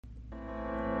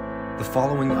The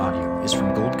following audio is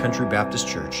from Gold Country Baptist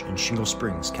Church in Shingle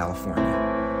Springs,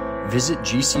 California. Visit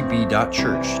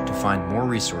gcb.church to find more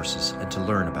resources and to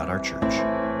learn about our church.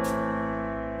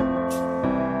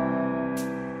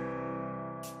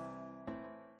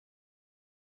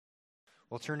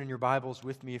 Well, turn in your Bibles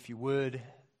with me, if you would,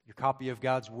 your copy of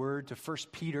God's Word to 1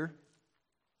 Peter.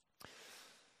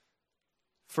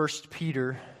 1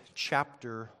 Peter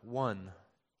chapter 1.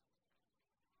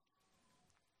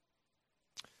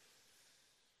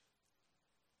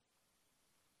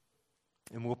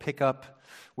 And we'll pick up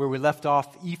where we left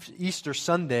off Easter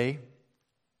Sunday,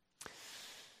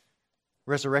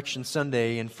 Resurrection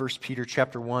Sunday, in 1 Peter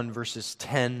chapter 1, verses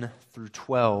 10 through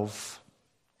 12.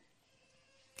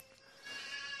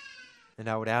 And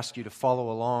I would ask you to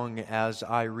follow along as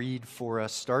I read for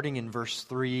us, starting in verse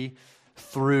 3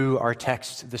 through our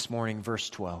text this morning, verse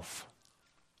 12.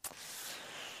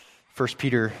 1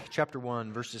 Peter chapter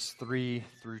 1, verses 3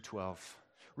 through 12.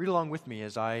 Read along with me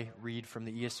as I read from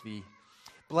the ESV.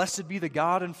 Blessed be the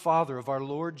God and Father of our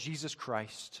Lord Jesus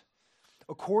Christ.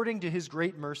 According to His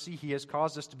great mercy, He has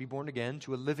caused us to be born again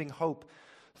to a living hope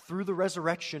through the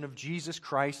resurrection of Jesus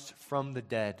Christ from the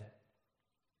dead,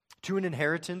 to an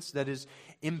inheritance that is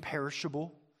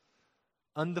imperishable,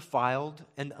 undefiled,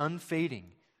 and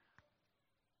unfading,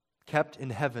 kept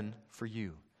in heaven for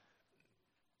you,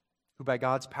 who by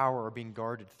God's power are being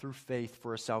guarded through faith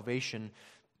for a salvation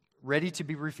ready to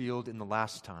be revealed in the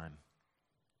last time.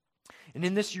 And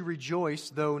in this you rejoice,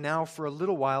 though now for a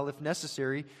little while, if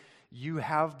necessary, you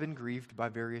have been grieved by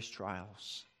various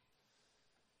trials,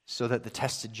 so that the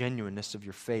tested genuineness of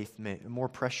your faith may be more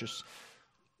precious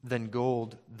than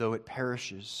gold, though it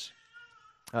perishes.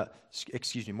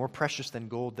 More precious than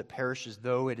gold that perishes,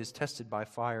 though it is tested by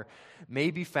fire,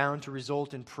 may be found to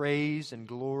result in praise and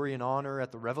glory and honor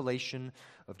at the revelation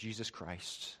of Jesus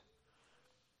Christ.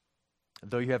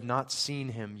 Though you have not seen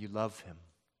Him, you love Him.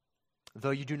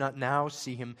 Though you do not now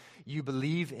see Him, you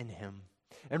believe in Him,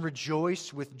 and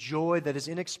rejoice with joy that is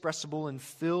inexpressible and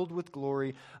filled with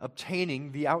glory,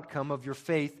 obtaining the outcome of your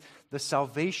faith, the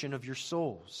salvation of your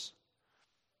souls.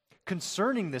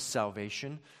 Concerning this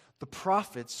salvation, the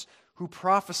prophets who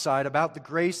prophesied about the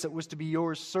grace that was to be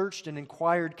yours searched and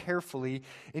inquired carefully,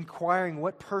 inquiring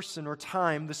what person or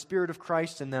time the Spirit of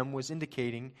Christ in them was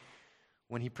indicating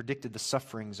when He predicted the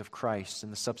sufferings of Christ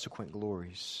and the subsequent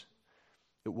glories.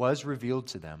 It was revealed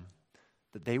to them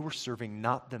that they were serving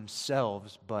not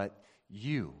themselves, but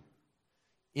you,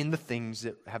 in the things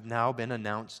that have now been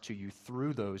announced to you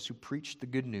through those who preached the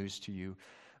good news to you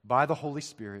by the Holy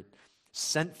Spirit,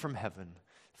 sent from heaven,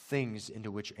 things into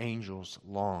which angels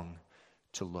long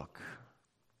to look.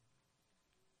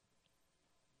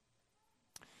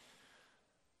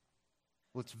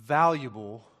 Well, it's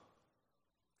valuable.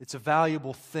 It's a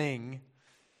valuable thing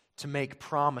to make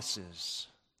promises.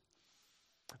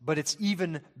 But it's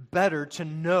even better to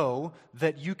know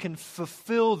that you can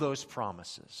fulfill those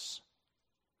promises.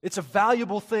 It's a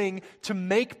valuable thing to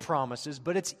make promises,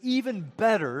 but it's even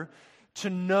better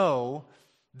to know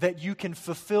that you can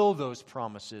fulfill those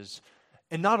promises.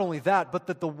 And not only that, but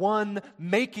that the one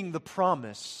making the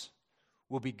promise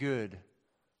will be good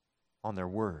on their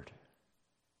word.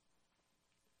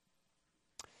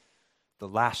 The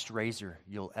last razor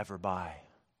you'll ever buy.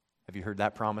 Have you heard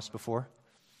that promise before?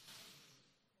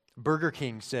 Burger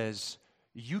King says,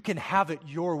 you can have it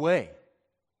your way.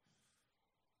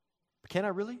 But can I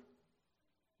really?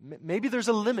 Maybe there's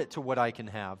a limit to what I can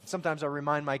have. Sometimes I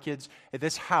remind my kids, hey,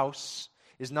 this house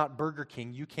is not Burger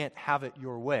King. You can't have it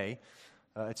your way.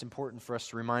 It's important for us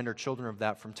to remind our children of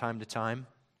that from time to time.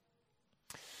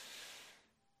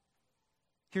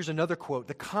 Here's another quote.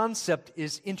 The concept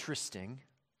is interesting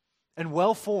and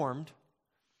well-formed,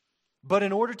 but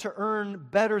in order to earn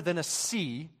better than a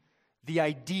C, the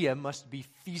idea must be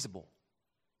feasible.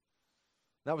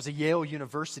 That was a Yale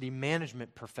University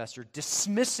management professor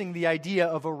dismissing the idea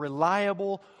of a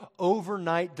reliable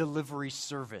overnight delivery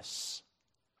service.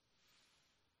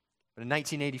 But in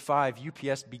 1985,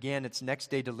 UPS began its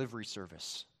next-day delivery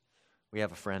service. We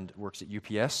have a friend who works at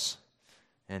UPS,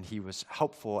 and he was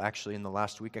helpful actually in the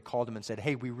last week. I called him and said,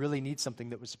 hey, we really need something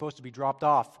that was supposed to be dropped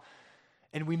off,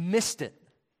 and we missed it.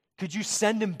 Could you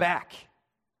send him back?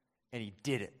 And he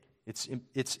did it.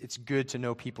 It's good to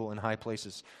know people in high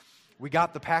places. We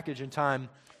got the package in time.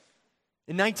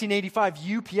 In 1985,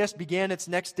 UPS began its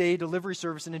next-day delivery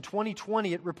service, and in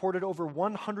 2020, it reported over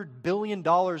 $100 billion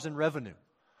in revenue.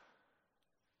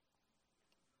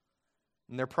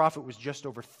 And their profit was just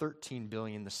over $13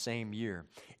 billion the same year.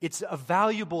 It's a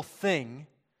valuable thing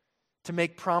to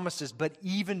make promises, but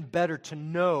even better to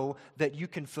know that you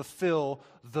can fulfill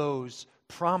those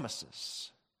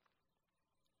promises.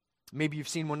 Maybe you've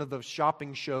seen one of those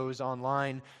shopping shows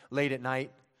online late at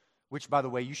night, which, by the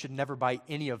way, you should never buy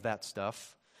any of that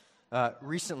stuff.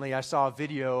 Recently, I saw a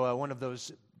video, one of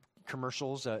those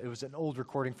commercials. It was an old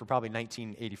recording for probably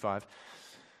 1985.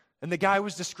 And the guy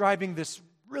was describing this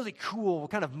really cool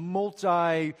kind of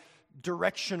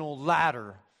multi-directional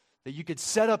ladder that you could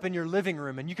set up in your living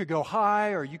room, and you could go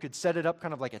high, or you could set it up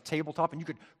kind of like a tabletop, and you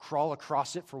could crawl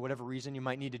across it for whatever reason you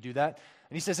might need to do that.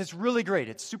 And he says, it's really great.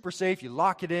 It's super safe. You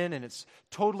lock it in, and it's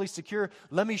totally secure.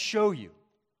 Let me show you.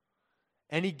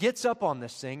 And he gets up on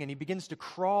this thing, and he begins to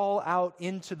crawl out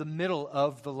into the middle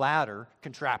of the ladder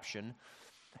contraption,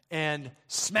 and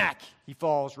smack, he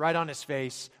falls right on his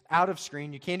face, out of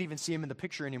screen. You can't even see him in the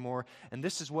picture anymore. And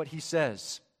this is what he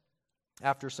says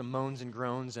after some moans and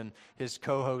groans and his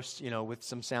co-host, with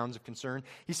some sounds of concern.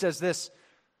 He says this,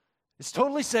 it's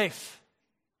totally safe,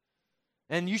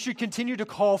 and you should continue to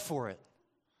call for it.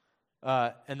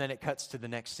 And then it cuts to the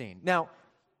next scene. Now,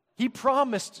 he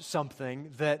promised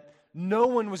something that no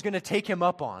one was going to take him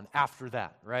up on after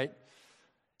that, right?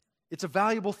 It's a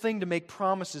valuable thing to make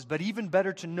promises, but even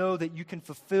better to know that you can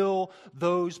fulfill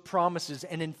those promises.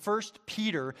 And in 1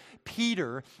 Peter,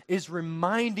 Peter is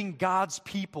reminding God's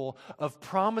people of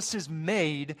promises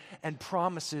made and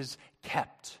promises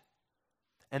kept.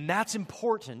 And that's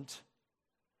important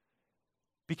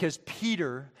because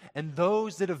Peter and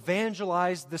those that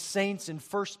evangelized the saints in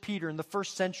 1 Peter in the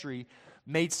first century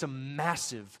made some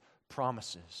massive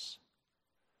promises.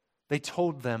 They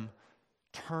told them,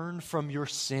 turn from your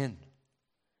sin.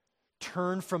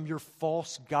 Turn from your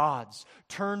false gods.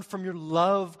 Turn from your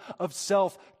love of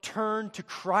self. Turn to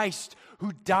Christ,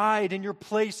 who died in your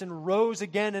place and rose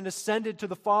again and ascended to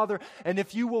the Father. And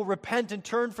if you will repent and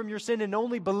turn from your sin and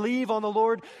only believe on the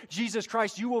Lord Jesus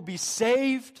Christ, you will be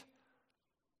saved.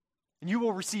 And you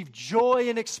will receive joy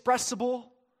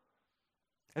inexpressible.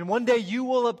 And one day you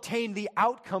will obtain the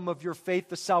outcome of your faith,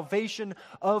 the salvation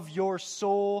of your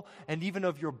soul and even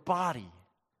of your body.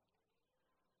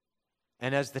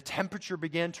 And as the temperature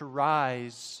began to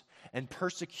rise and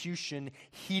persecution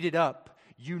heated up,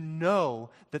 you know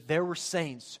that there were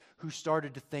saints who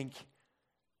started to think,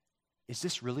 is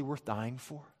this really worth dying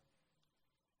for?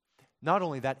 Not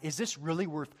only that, is this really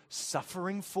worth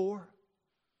suffering for?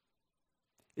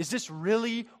 Is this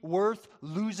really worth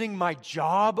losing my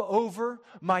job over,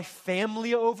 my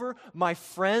family over, my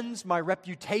friends, my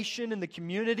reputation in the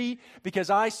community? Because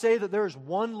I say that there is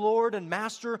one Lord and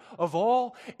Master of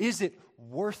all. Is it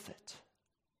worth it?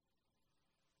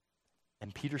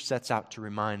 And Peter sets out to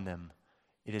remind them,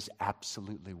 it is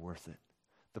absolutely worth it.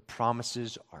 The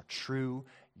promises are true.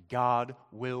 God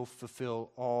will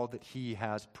fulfill all that He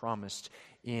has promised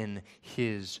in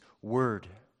His Word.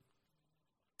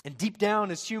 And deep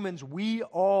down as humans, we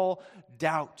all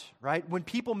doubt, right? When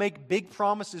people make big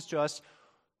promises to us,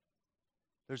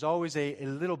 there's always a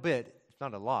little bit, if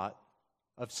not a lot,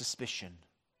 of suspicion,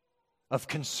 of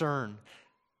concern.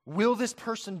 Will this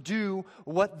person do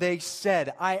what they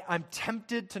said? I'm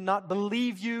tempted to not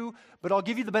believe you, but I'll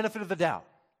give you the benefit of the doubt.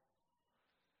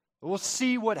 We'll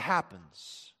see what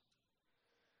happens.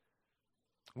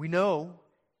 We know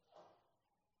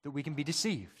that we can be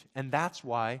deceived, and that's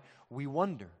why we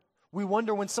wonder. We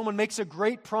wonder when someone makes a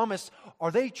great promise, are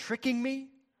they tricking me?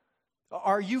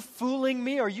 Are you fooling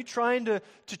me? Are you trying to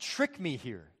trick me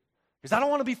here? Because I don't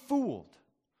want to be fooled.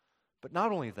 But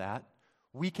not only that,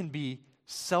 we can be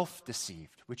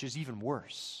self-deceived, which is even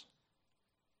worse.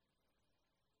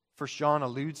 First John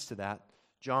alludes to that.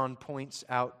 John points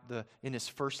out in his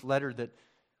first letter that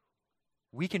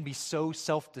we can be so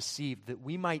self-deceived that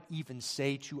we might even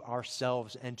say to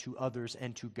ourselves and to others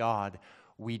and to God,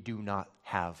 we do not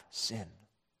have sin.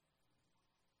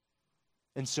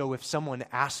 And so if someone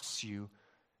asks you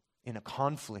in a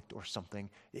conflict or something,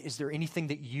 is there anything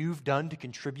that you've done to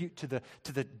contribute to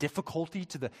the difficulty,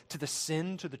 to the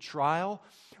sin, to the trial?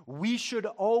 We should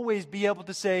always be able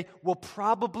to say, well,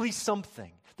 probably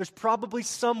something. There's probably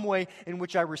some way in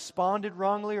which I responded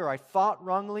wrongly or I thought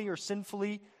wrongly or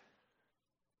sinfully.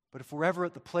 But if we're ever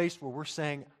at the place where we're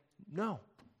saying, no,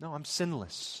 I'm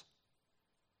sinless,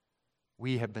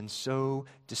 we have been so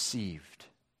deceived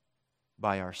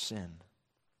by our sin.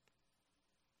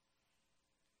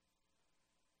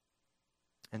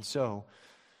 And so,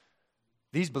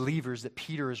 these believers that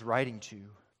Peter is writing to,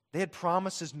 they had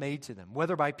promises made to them,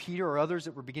 whether by Peter or others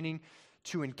that were beginning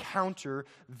to encounter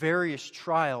various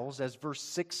trials. As verse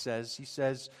 6 says, he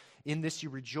says, in this you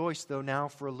rejoice, though now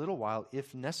for a little while,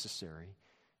 if necessary,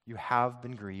 you have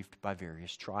been grieved by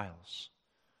various trials.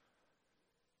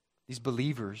 These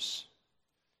believers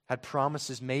had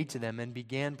promises made to them and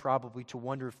began probably to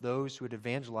wonder if those who had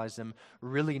evangelized them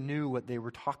really knew what they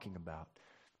were talking about.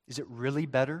 Is it really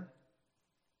better?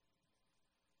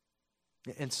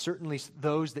 And certainly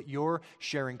those that you're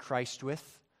sharing Christ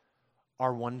with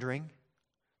are wondering.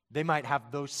 They might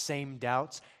have those same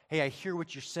doubts. Hey, I hear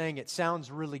what you're saying. It sounds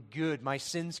really good. My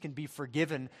sins can be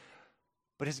forgiven.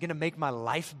 But is it going to make my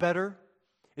life better?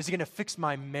 Is it going to fix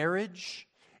my marriage?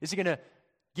 Is it going to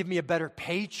give me a better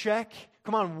paycheck?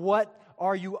 Come on, what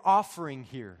are you offering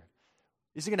here?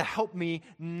 Is it going to help me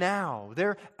now?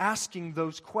 They're asking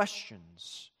those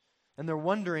questions. And they're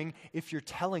wondering if you're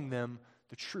telling them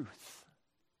the truth.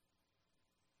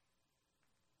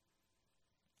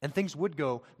 And things would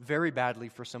go very badly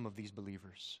for some of these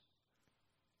believers.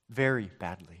 Very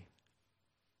badly.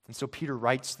 And so Peter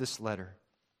writes this letter,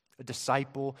 a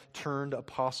disciple turned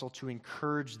apostle, to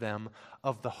encourage them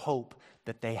of the hope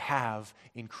that they have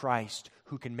in Christ,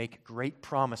 who can make great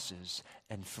promises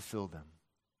and fulfill them.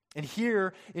 And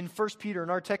here in 1 Peter, in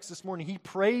our text this morning, he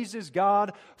praises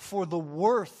God for the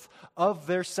worth of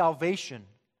their salvation.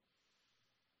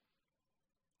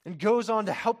 And goes on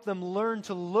to help them learn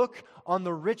to look on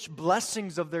the rich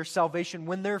blessings of their salvation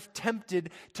when they're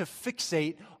tempted to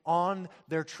fixate on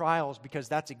their trials, because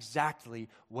that's exactly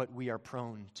what we are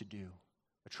prone to do.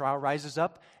 A trial rises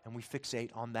up and we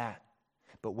fixate on that.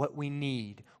 But what we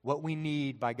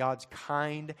need by God's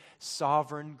kind,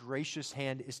 sovereign, gracious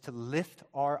hand is to lift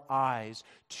our eyes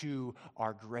to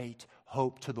our great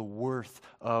hope, to the worth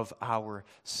of our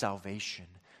salvation.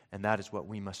 And that is what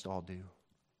we must all do.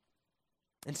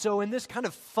 And so in this kind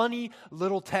of funny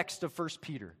little text of 1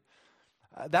 Peter,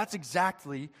 that's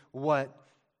exactly what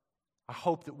I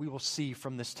hope that we will see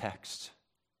from this text.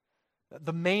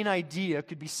 The main idea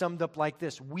could be summed up like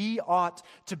this: we ought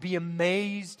to be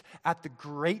amazed at the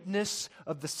greatness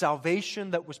of the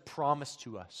salvation that was promised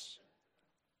to us.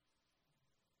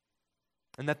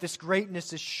 And that this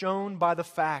greatness is shown by the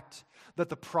fact that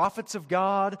the prophets of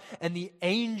God and the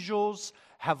angels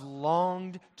have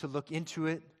longed to look into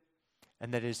it,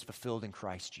 and that it is fulfilled in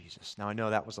Christ Jesus. Now, I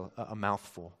know that was a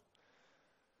mouthful.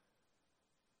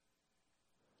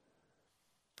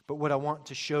 But what I want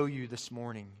to show you this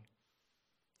morning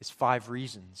is 5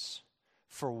 reasons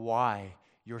for why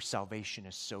your salvation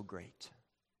is so great.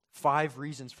 5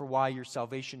 reasons for why your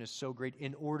salvation is so great,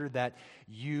 in order that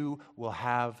you will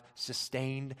have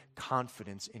sustained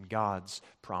confidence in God's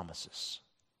promises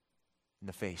in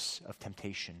the face of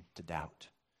temptation to doubt.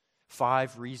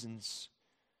 5 reasons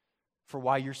for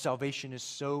why your salvation is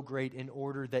so great, in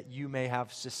order that you may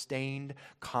have sustained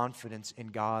confidence in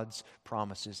God's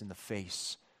promises in the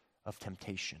face of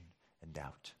temptation and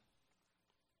doubt.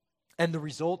 And the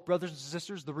result, brothers and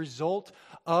sisters, the result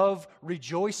of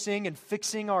rejoicing and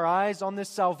fixing our eyes on this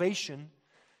salvation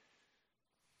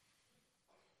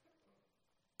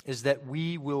is that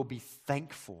we will be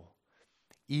thankful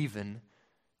even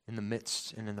in the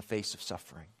midst and in the face of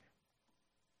suffering.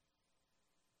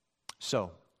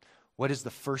 So, what is the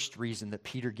first reason that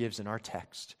Peter gives in our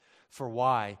text for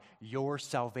why your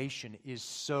salvation is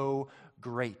so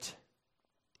great?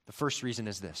 The first reason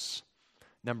is this.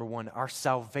 Number 1, our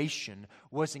salvation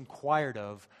was inquired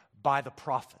of by the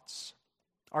prophets.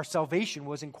 Our salvation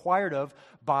was inquired of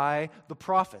by the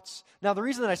prophets. Now, the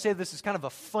reason that I say this is kind of a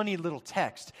funny little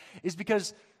text is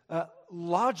because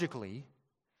logically,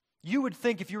 you would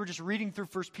think, if you were just reading through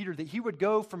 1 Peter, that he would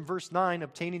go from verse 9,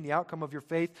 obtaining the outcome of your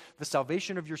faith, the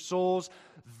salvation of your souls.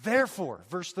 Therefore,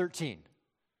 verse 13,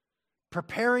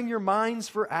 preparing your minds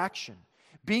for action,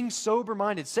 being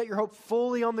sober-minded, set your hope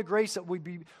fully on the grace that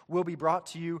will be brought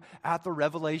to you at the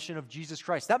revelation of Jesus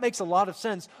Christ. That makes a lot of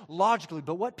sense logically,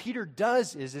 but what Peter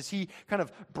does is he kind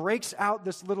of breaks out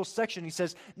this little section. He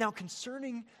says, now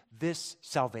concerning this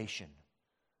salvation,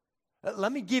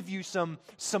 let me give you some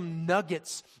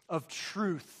nuggets of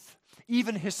truth,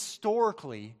 even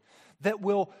historically, that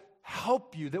will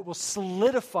help you, that will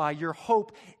solidify your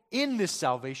hope in this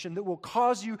salvation, that will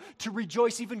cause you to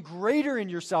rejoice even greater in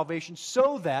your salvation,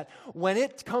 so that when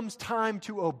it comes time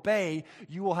to obey,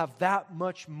 you will have that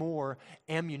much more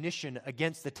ammunition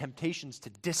against the temptations to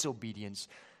disobedience,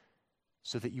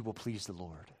 so that you will please the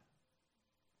Lord.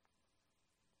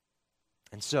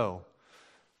 And so,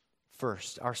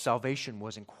 first, our salvation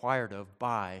was inquired of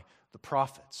by the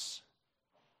prophets.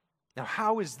 Now,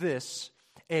 how is this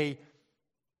a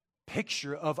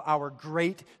picture of our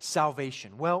great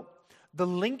salvation? Well, the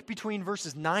link between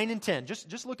verses 9 and 10,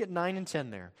 just look at 9 and 10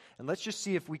 there, and let's just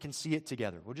see if we can see it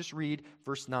together. We'll just read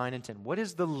verse 9 and 10. What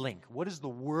is the link? What is the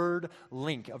word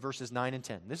link of verses 9 and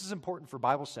 10? This is important for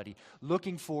Bible study,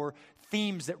 looking for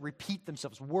themes that repeat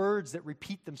themselves, words that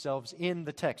repeat themselves in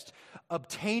the text.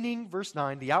 Obtaining, verse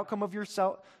 9, the outcome of your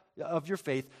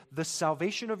faith, the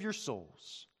salvation of your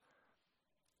souls.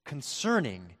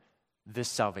 Concerning this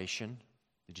salvation.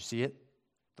 Did you see it?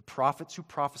 The prophets who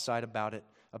prophesied about it,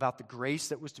 about the grace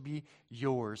that was to be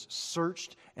yours,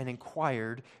 searched and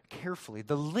inquired carefully.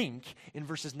 The link in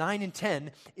verses 9 and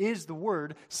 10 is the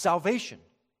word salvation.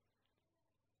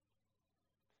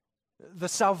 The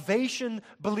salvation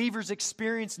believers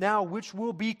experience now, which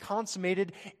will be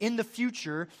consummated in the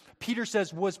future, Peter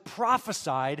says, was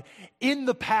prophesied in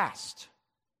the past.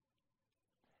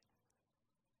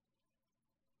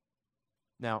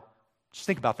 Now, just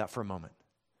think about that for a moment.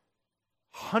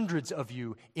 Hundreds of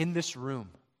you in this room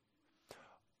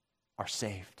are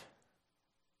saved.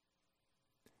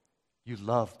 You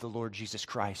love the Lord Jesus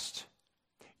Christ.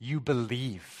 You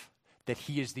believe that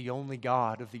He is the only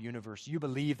God of the universe. You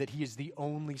believe that He is the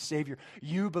only Savior.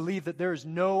 You believe that there is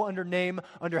no other name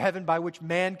under heaven by which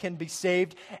man can be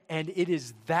saved. And it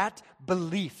is that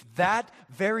belief, that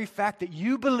very fact that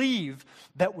you believe,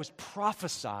 that was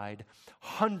prophesied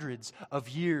hundreds of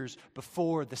years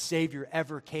before the Savior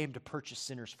ever came to purchase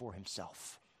sinners for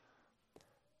Himself.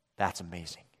 That's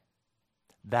amazing.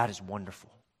 That is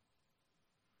wonderful.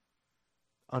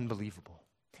 Unbelievable.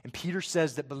 And Peter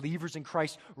says that believers in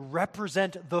Christ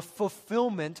represent the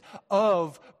fulfillment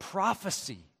of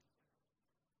prophecy.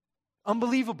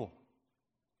 Unbelievable.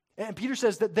 And Peter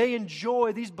says that they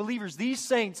enjoy, these believers, these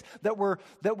saints that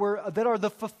are the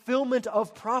fulfillment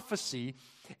of prophecy,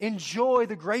 enjoy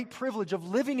the great privilege of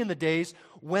living in the days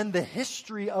when the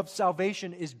history of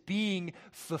salvation is being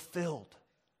fulfilled.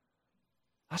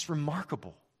 That's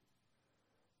remarkable.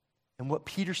 And what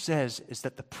Peter says is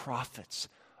that the prophets,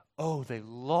 they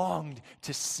longed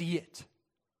to see it.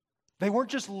 They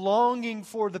weren't just longing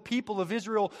for the people of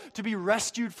Israel to be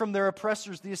rescued from their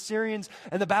oppressors, the Assyrians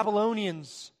and the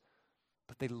Babylonians,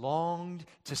 but they longed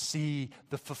to see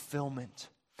the fulfillment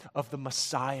of the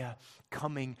Messiah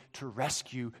coming to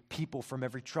rescue people from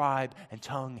every tribe and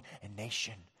tongue and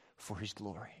nation for His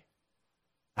glory.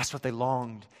 That's what they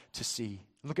longed to see.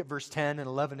 Look at verse 10 and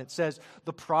 11. It says,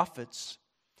 the prophets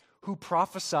who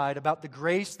prophesied about the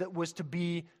grace that was to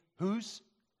be whose?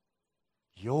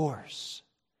 Yours.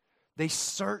 They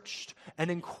searched and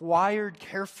inquired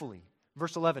carefully.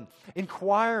 Verse 11,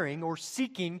 inquiring or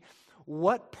seeking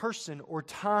what person or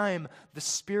time the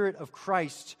Spirit of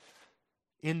Christ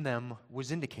in them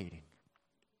was indicating.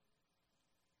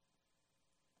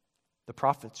 The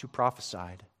prophets who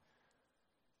prophesied,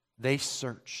 they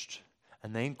searched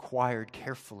and they inquired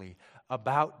carefully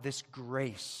about this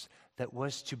grace that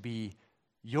was to be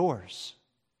yours.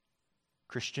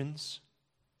 Christians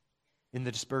in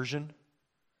the dispersion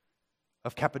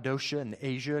of Cappadocia and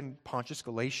Asia and Pontus,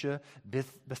 Galatia,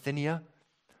 Bithynia,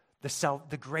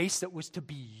 the grace that was to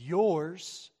be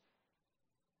yours,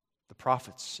 the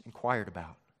prophets inquired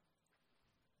about.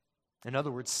 In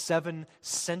other words, 7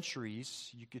 centuries,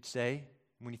 you could say,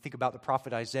 when you think about the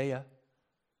prophet Isaiah,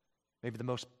 maybe the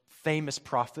most famous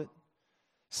prophet,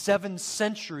 7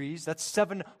 centuries, that's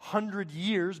 700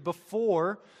 years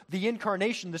before the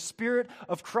incarnation, the Spirit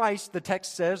of Christ, the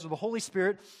text says, or the Holy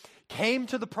Spirit, came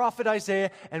to the prophet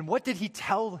Isaiah, and what did he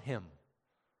tell him?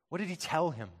 What did he tell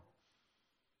him?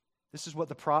 This is what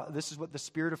the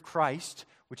Spirit of Christ,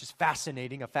 which is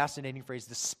fascinating, a fascinating phrase,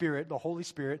 the Spirit, the Holy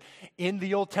Spirit, in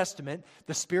the Old Testament,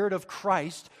 the Spirit of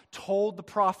Christ told the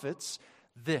prophets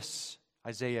this,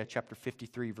 Isaiah chapter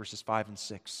 53, verses 5 and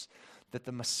 6, that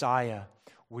the Messiah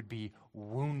would be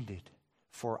wounded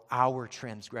for our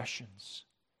transgressions.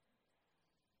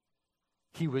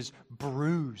 He was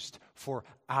bruised for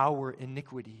our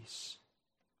iniquities.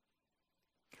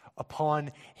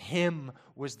 Upon Him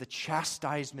was the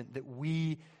chastisement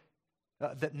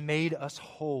that made us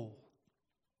whole.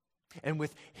 And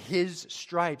with His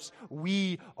stripes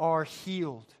we are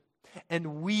healed.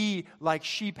 And we, like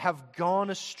sheep, have gone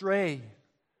astray.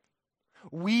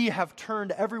 We have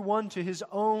turned everyone to his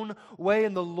own way,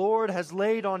 and the Lord has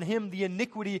laid on Him the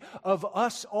iniquity of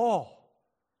us all.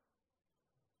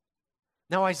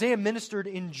 Now Isaiah ministered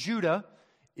in Judah,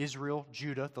 Israel,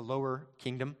 Judah, the lower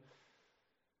kingdom,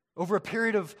 over a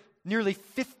period of nearly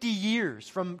 50 years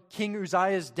from King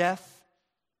Uzziah's death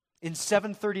in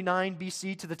 739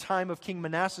 BC to the time of King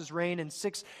Manasseh's reign in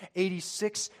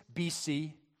 686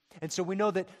 BC. And so we know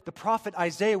that the prophet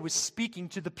Isaiah was speaking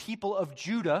to the people of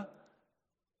Judah.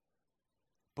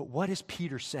 But what is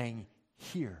Peter saying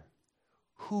here?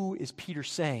 Who is Peter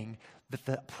saying that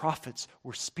the prophets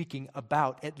were speaking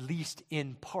about, at least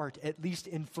in part, at least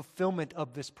in fulfillment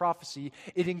of this prophecy?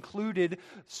 It included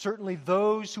certainly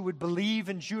those who would believe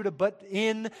in Judah, but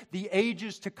in the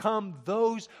ages to come,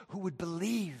 those who would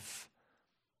believe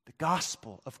the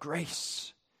gospel of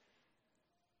grace.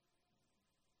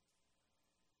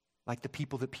 Like the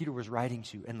people that Peter was writing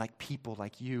to, and like people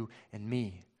like you and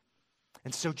me.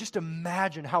 And so just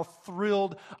imagine how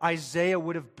thrilled Isaiah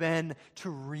would have been to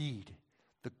read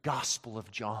the Gospel of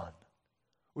John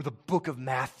or the book of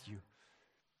Matthew,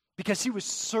 because he was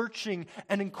searching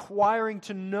and inquiring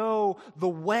to know the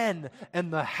when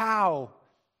and the how,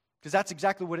 because that's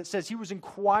exactly what it says. He was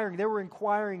inquiring,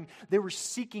 they were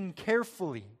seeking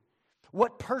carefully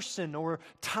what person or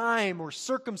time or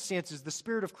circumstances the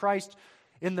Spirit of Christ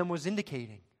in them was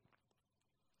indicating.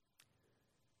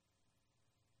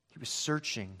 He was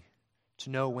searching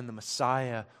to know when the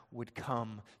Messiah would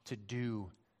come to do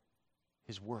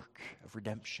his work of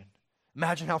redemption.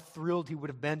 Imagine how thrilled he would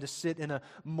have been to sit in a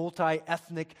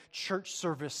multi-ethnic church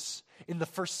service in the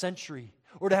first century,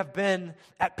 or to have been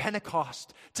at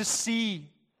Pentecost to see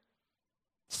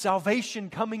salvation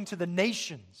coming to the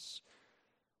nations.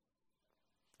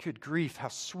 Good grief, how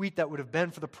sweet that would have been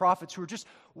for the prophets who were just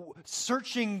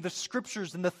searching the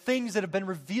scriptures and the things that have been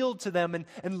revealed to them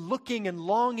and looking and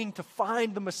longing to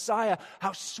find the Messiah.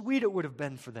 How sweet it would have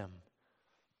been for them.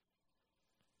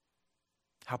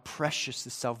 How precious the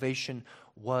salvation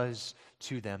was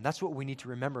to them. That's what we need to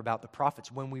remember about the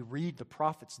prophets. When we read the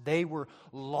prophets, they were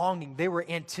longing, they were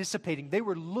anticipating, they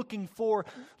were looking for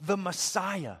the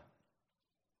Messiah,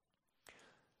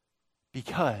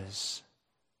 because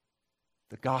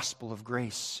the gospel of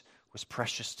grace was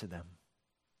precious to them.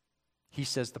 He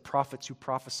says the prophets who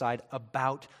prophesied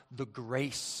about the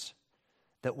grace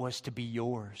that was to be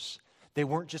yours. They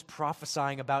weren't just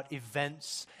prophesying about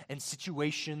events and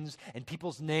situations and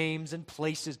people's names and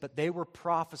places, but they were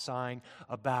prophesying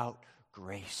about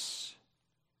grace.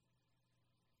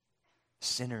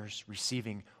 Sinners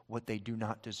receiving what they do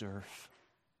not deserve.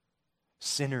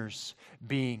 Sinners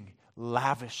being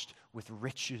lavished with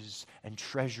riches and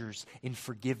treasures in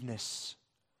forgiveness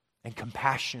and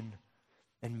compassion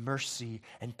and mercy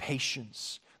and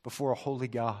patience before a holy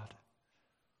God.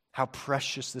 How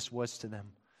precious this was to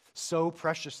them. So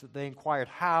precious that they inquired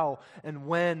how and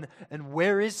when and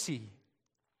where is he?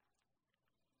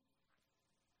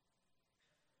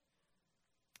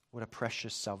 What a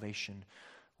precious salvation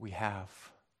we have.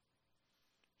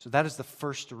 So that is the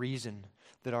first reason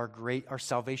that our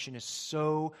salvation is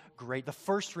so great. The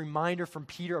first reminder from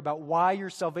Peter about why your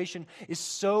salvation is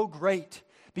so great,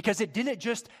 because it didn't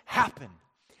just happen.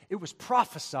 It was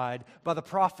prophesied by the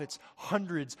prophets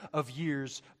hundreds of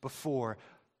years before.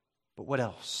 But what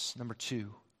else? Number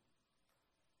two,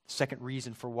 second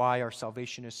reason for why our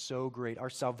salvation is so great. Our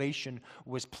salvation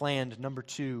was planned, number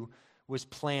two, was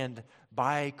planned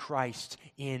by Christ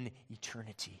in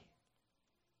eternity.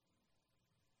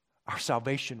 Our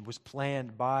salvation was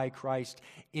planned by Christ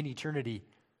in eternity.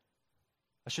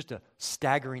 That's just a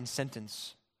staggering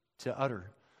sentence to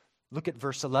utter. Look at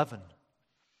verse 11.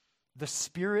 The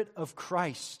Spirit of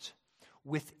Christ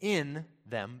within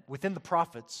them, within the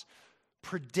prophets,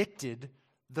 predicted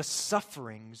the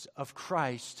sufferings of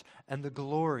Christ and the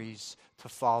glories to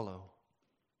follow.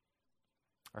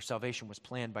 Our salvation was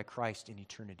planned by Christ in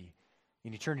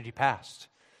eternity past.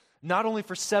 Not only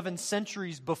for 7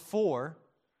 centuries before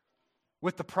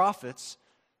with the prophets,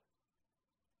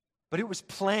 but it was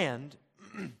planned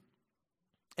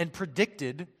and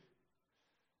predicted,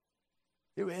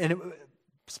 and it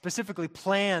specifically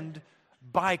planned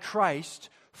by Christ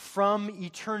from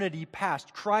eternity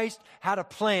past. Christ had a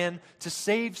plan to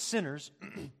save sinners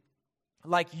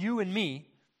like you and me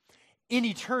in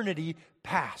eternity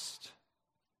past.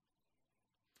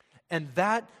 And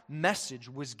that message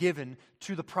was given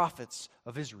to the prophets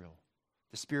of Israel.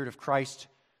 The Spirit of Christ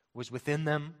was within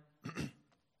them.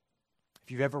 If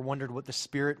you've ever wondered what the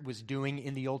Spirit was doing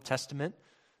in the Old Testament,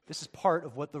 this is part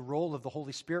of what the role of the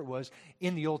Holy Spirit was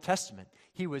in the Old Testament.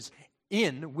 He was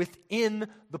within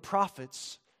the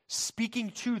prophets,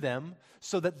 speaking to them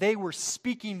so that they were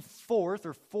speaking forth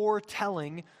or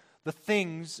foretelling the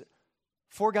things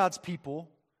for God's people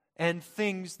and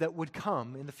things that would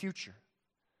come in the future.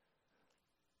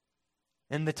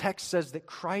 And the text says that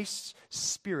Christ's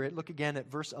Spirit, look again at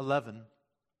verse 11,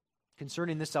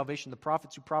 concerning this salvation, the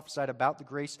prophets who prophesied about the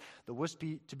grace that was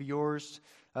to be yours,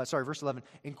 verse 11,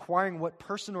 inquiring what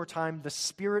person or time the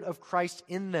Spirit of Christ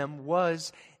in them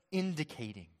was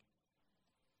indicating.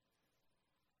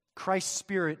 Christ's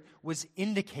Spirit was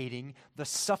indicating the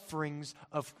sufferings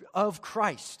of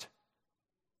Christ.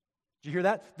 Did you hear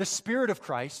that? The Spirit of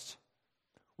Christ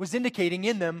was indicating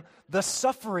in them the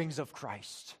sufferings of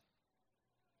Christ.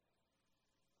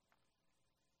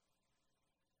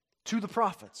 To the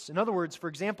prophets. In other words, for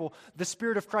example, the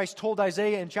Spirit of Christ told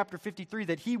Isaiah in chapter 53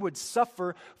 that he would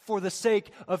suffer for the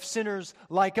sake of sinners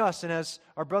like us. And as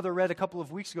our brother read a couple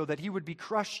of weeks ago, that he would be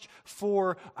crushed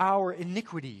for our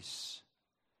iniquities.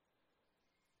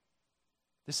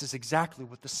 This is exactly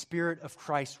what the Spirit of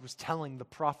Christ was telling the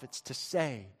prophets to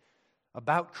say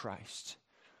about Christ.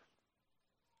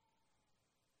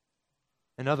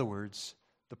 In other words,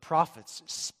 the prophets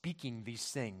speaking these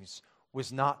things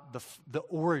was not the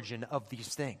origin of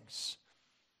these things.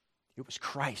 It was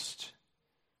Christ.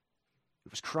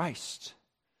 It was Christ.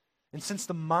 And since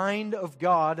the mind of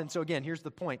God, and so again, here's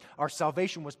the point, our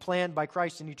salvation was planned by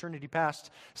Christ in eternity past.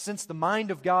 Since the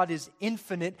mind of God is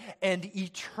infinite and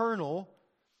eternal,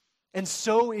 and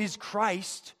so is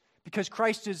Christ, because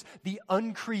Christ is the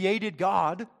uncreated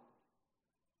God,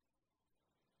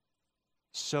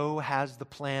 so has the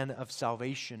plan of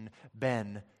salvation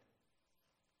been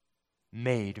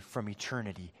made from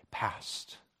eternity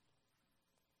past.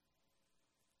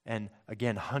 And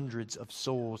again, hundreds of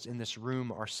souls in this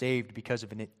room are saved because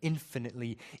of an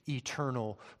infinitely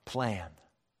eternal plan.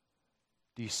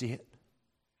 Do you see it?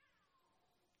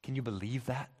 Can you believe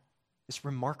that? It's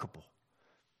remarkable.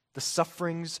 The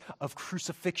sufferings of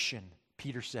crucifixion,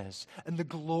 Peter says, and the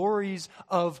glories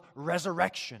of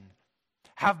resurrection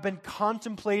have been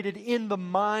contemplated in the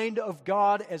mind of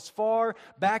God as far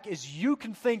back as you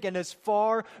can think and as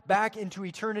far back into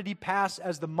eternity past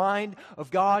as the mind of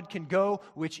God can go,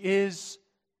 which is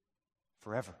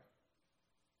forever.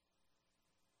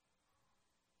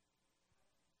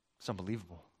 It's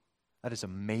unbelievable. That is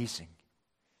amazing.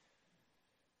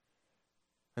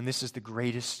 And this is the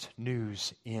greatest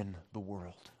news in the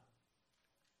world.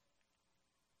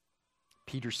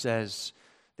 Peter says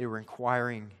they were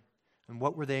inquiring. And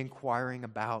what were they inquiring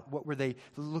about? What were they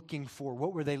looking for?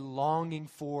 What were they longing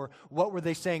for? What were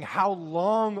they saying? How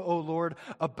long, O Lord,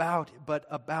 about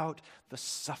the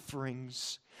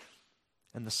sufferings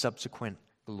and the subsequent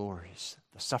glories,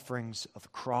 the sufferings of the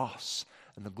cross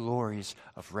and the glories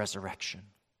of resurrection.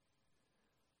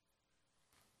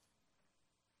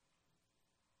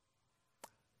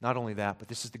 Not only that, but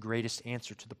this is the greatest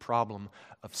answer to the problem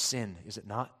of sin, is it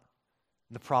not?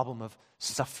 The problem of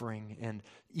suffering and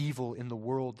evil in the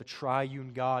world, the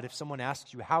triune God. If someone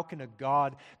asks you, how can a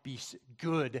God be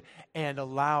good and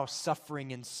allow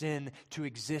suffering and sin to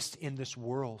exist in this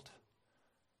world?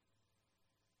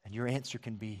 And your answer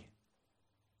can be,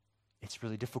 it's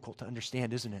really difficult to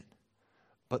understand, isn't it?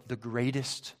 But the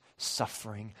greatest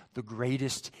suffering, the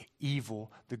greatest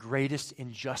evil, the greatest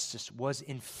injustice was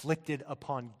inflicted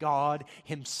upon God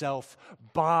Himself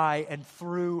by and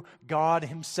through God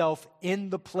Himself in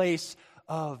the place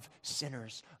of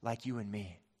sinners like you and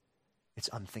me. It's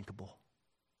unthinkable.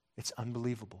 It's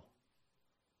unbelievable.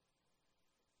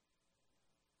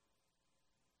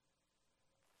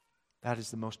 That is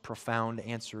the most profound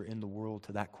answer in the world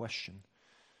to that question.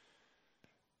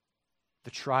 The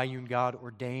triune God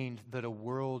ordained that a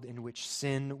world in which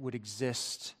sin would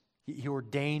exist. He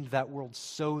ordained that world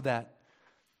so that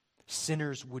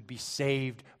sinners would be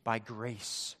saved by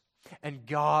grace. And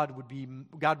God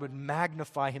would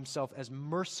magnify Himself as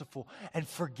merciful and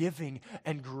forgiving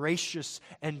and gracious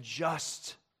and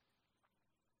just.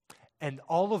 And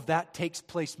all of that takes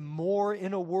place more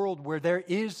in a world where there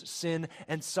is sin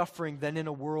and suffering than in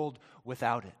a world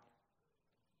without it.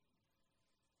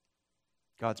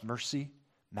 God's mercy,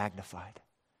 magnified.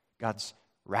 God's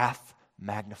wrath,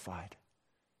 magnified.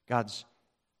 God's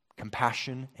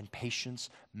compassion and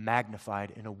patience,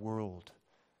 magnified in a world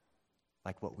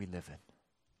like what we live in.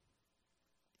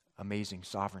 Amazing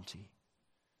sovereignty.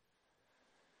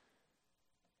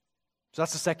 So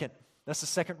that's the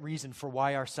second reason for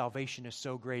why our salvation is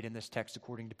so great in this text,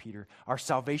 according to Peter. Our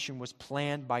salvation was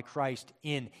planned by Christ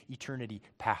in eternity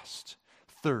past.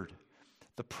 Third,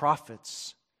 the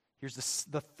prophets. Here's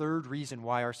the third reason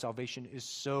why our salvation is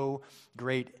so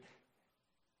great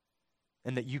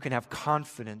and that you can have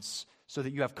confidence, so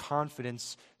that you have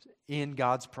confidence in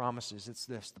God's promises. It's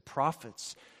this: the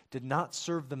prophets did not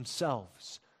serve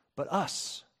themselves, but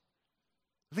us.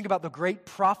 Think about the great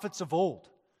prophets of old.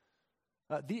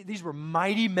 These were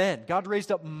mighty men. God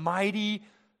raised up mighty,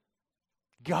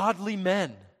 godly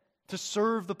men to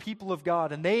serve the people of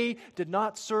God. And they did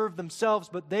not serve themselves,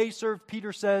 but they served,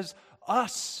 Peter says,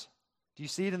 us. Do you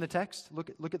see it in the text?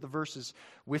 Look at the verses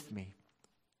with me.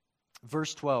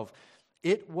 Verse 12.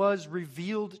 It was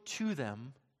revealed to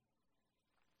them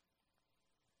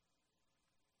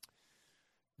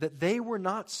that they were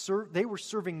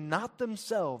serving not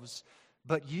themselves,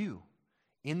 but you,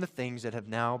 in the things that have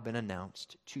now been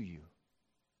announced to you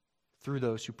through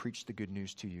those who preach the good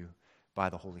news to you by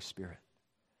the Holy Spirit.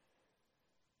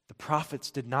 The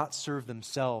prophets did not serve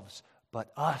themselves,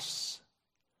 but us,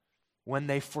 when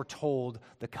they foretold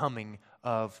the coming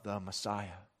of the Messiah.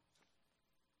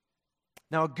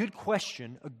 Now, a good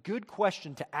question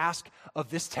to ask of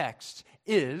this text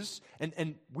is,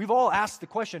 and we've all asked the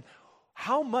question,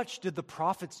 how much did the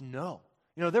prophets know?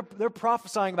 You know, they're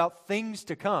prophesying about things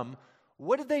to come.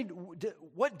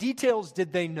 What details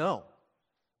did they know?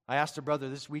 I asked a brother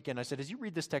this weekend, I said, as you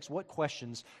read this text, what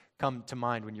questions come to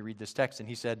mind when you read this text? And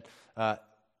he said,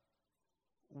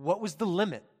 what was the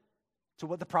limit to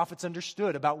what the prophets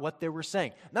understood about what they were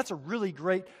saying? And that's a really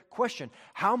great question.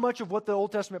 How much of what the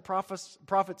Old Testament prophets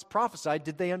prophesied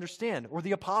did they understand, or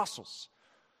the apostles?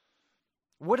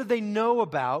 What did they know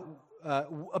about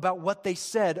what they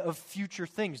said of future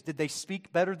things? Did they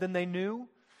speak better than they knew?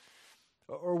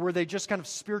 Or were they just kind of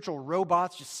spiritual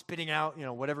robots, just spitting out,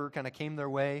 whatever kind of came their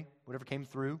way, whatever came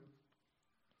through?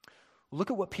 Look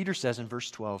at what Peter says in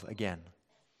verse 12 again.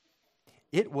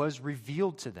 It was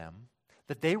revealed to them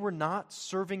that they were not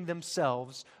serving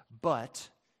themselves, but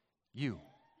you.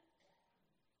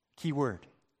 Key word.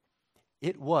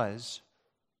 It was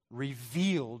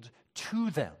revealed to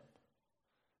them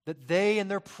that they, in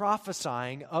their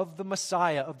prophesying of the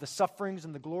Messiah, of the sufferings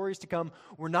and the glories to come,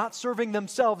 were not serving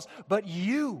themselves, but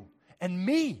you and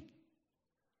me.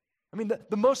 I mean,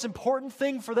 the most important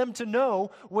thing for them to know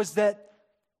was that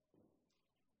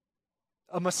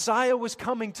a Messiah was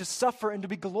coming to suffer and to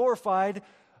be glorified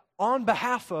on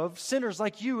behalf of sinners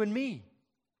like you and me.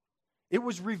 It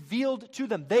was revealed to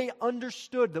them. They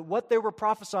understood that what they were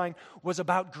prophesying was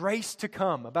about grace to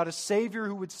come, about a Savior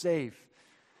who would save.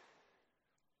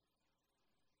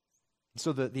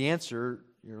 So the answer,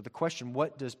 the question,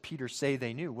 what does Peter say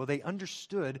they knew? Well, they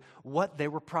understood what they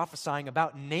were prophesying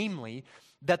about, namely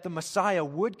that the Messiah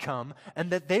would come and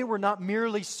that they were not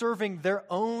merely serving their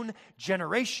own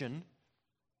generation,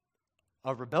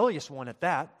 a rebellious one at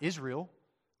that, Israel,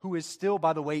 who is still,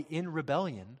 by the way, in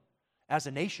rebellion as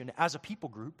a nation, as a people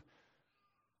group,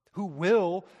 who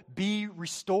will be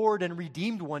restored and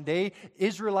redeemed one day.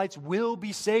 Israelites will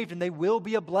be saved, and they will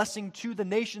be a blessing to the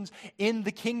nations in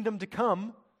the kingdom to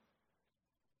come.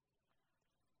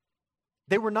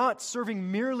 They were not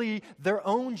serving merely their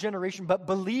own generation, but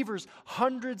believers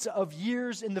hundreds of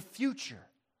years in the future.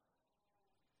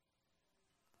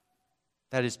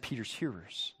 That is Peter's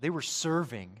hearers. They were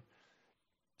serving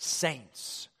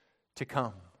saints to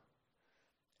come.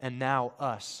 And now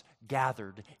us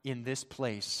gathered in this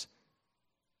place,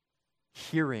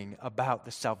 hearing about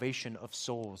the salvation of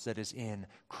souls that is in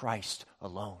Christ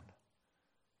alone.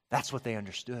 That's what they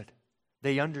understood.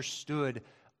 They understood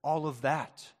all of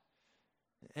that.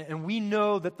 And we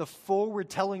know that the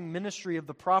forward-telling ministry of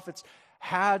the prophets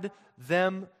had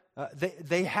them,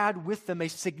 they had with them a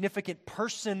significant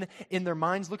person in their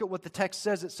minds. Look at what the text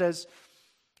says. It says,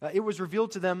 it was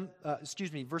revealed to them,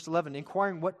 verse 11,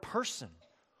 inquiring what person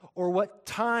or what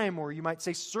time, or you might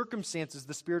say circumstances,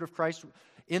 the Spirit of Christ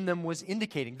in them was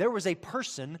indicating. There was a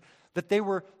person that they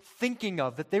were thinking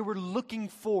of, that they were looking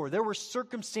for. There were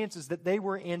circumstances that they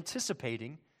were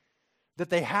anticipating,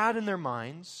 that they had in their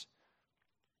minds.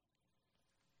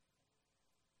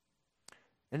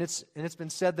 And it's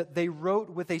been said that they wrote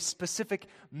with a specific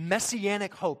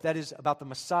messianic hope, that is about the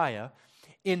Messiah,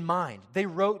 in mind. They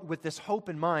wrote with this hope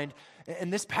in mind,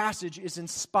 and this passage is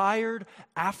inspired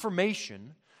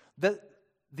affirmation that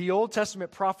the Old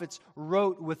Testament prophets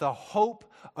wrote with a hope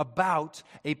about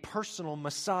a personal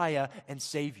Messiah and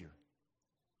Savior.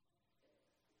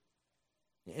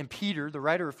 And Peter, the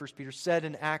writer of 1 Peter, said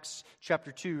in Acts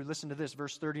chapter 2, listen to this,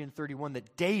 verse 30 and 31,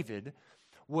 that David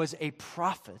was a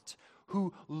prophet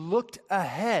who looked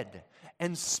ahead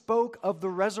and spoke of the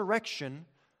resurrection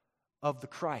of the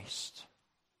Christ.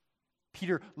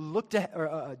 David looked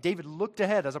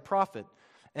ahead as a prophet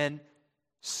and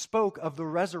spoke of the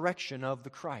resurrection of the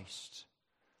Christ.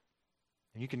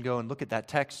 And you can go and look at that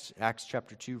text, Acts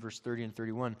chapter 2, verse 30 and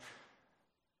 31.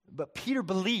 But Peter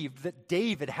believed that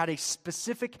David had a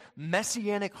specific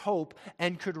messianic hope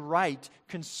and could write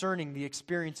concerning the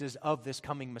experiences of this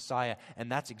coming Messiah.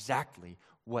 And that's exactly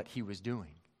what he was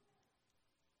doing.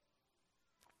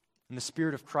 And the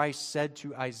Spirit of Christ said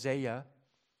to Isaiah,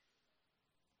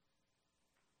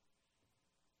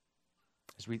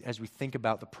 as we think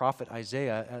about the prophet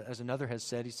Isaiah, as another has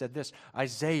said, he said this,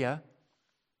 Isaiah,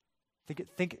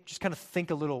 think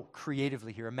a little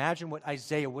creatively here. Imagine what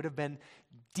Isaiah would have been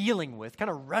dealing with, kind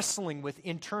of wrestling with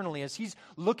internally as he's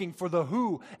looking for the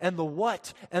who and the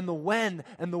what and the when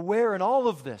and the where and all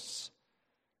of this.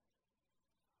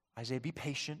 Isaiah, be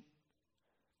patient.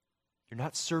 You're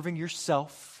not serving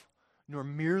yourself, nor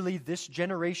merely this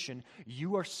generation.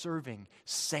 You are serving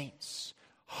saints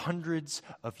hundreds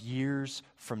of years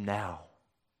from now.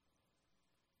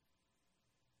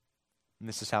 And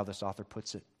this is how this author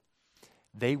puts it.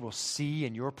 they will see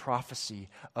in your prophecy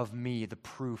of me the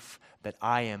proof that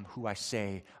I am who I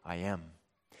say I am.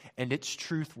 And its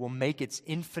truth will make its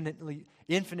infinite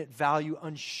value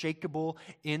unshakable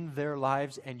in their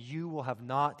lives, and you will have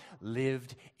not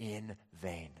lived in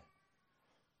vain.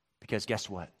 Because guess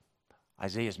what?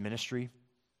 Isaiah's ministry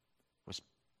was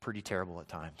pretty terrible at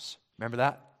times. Remember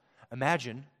that?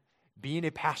 Imagine being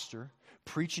a pastor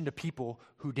preaching to people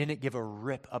who didn't give a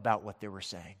rip about what they were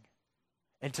saying.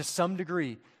 And to some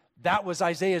degree, that was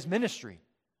Isaiah's ministry.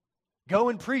 Go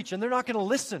and preach, and they're not going to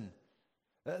listen.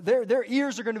 Their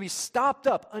ears are going to be stopped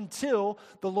up until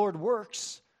the Lord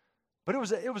works. But it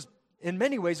was in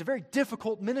many ways a very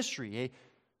difficult ministry,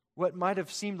 what might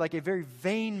have seemed like a very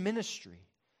vain ministry.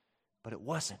 But it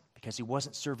wasn't, because he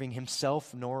wasn't serving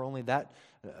himself, nor only that,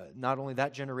 not only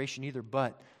that generation either,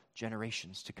 but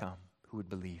generations to come who would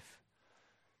believe.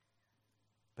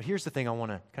 But here's the thing I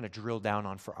want to kind of drill down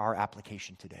on for our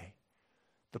application today.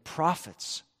 The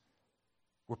prophets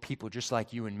were people just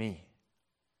like you and me.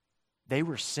 They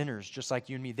were sinners just like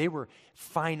you and me. They were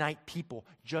finite people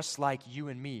just like you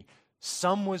and me.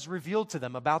 Some was revealed to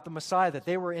them about the Messiah, that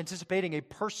they were anticipating a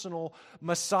personal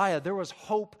Messiah. There was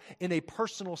hope in a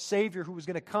personal Savior who was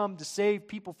going to come to save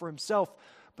people for himself.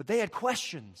 But they had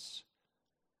questions.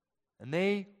 And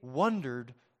they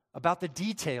wondered about the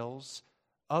details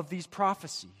of these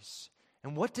prophecies.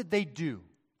 And what did they do?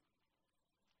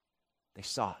 They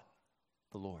sought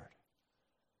the Lord.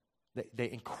 They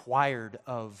inquired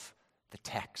of the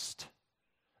text.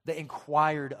 They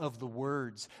inquired of the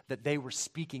words that they were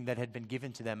speaking that had been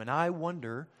given to them. And I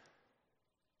wonder,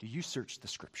 do you search the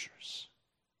Scriptures?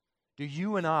 Do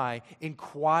you and I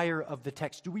inquire of the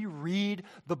text? Do we read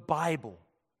the Bible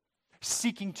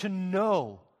seeking to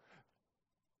know,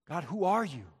 God, who are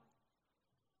you?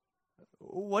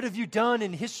 What have you done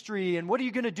in history, and what are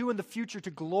you going to do in the future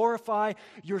to glorify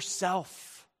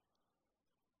yourself?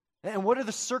 And what are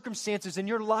the circumstances in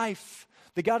your life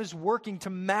that God is working to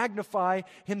magnify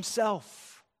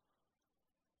himself?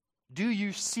 Do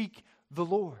you seek the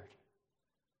Lord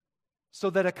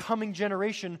so that a coming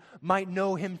generation might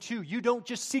know him too? You don't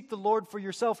just seek the Lord for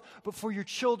yourself, but for your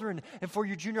children and for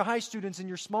your junior high students in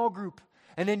your small group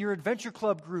and in your adventure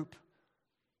club group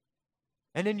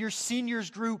and in your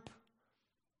seniors group.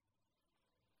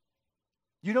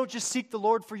 You don't just seek the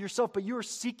Lord for yourself, but you are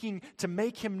seeking to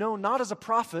make him known, not as a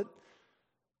prophet,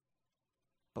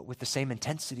 but with the same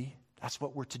intensity. That's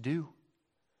what we're to do.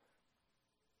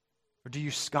 Or do you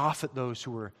scoff at those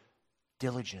who are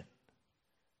diligent?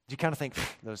 Do you kind of think,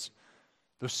 those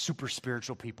super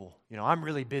spiritual people, I'm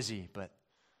really busy, but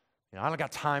I don't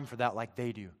got time for that like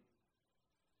they do.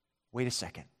 Wait a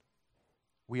second.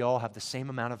 We all have the same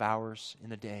amount of hours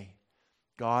in a day.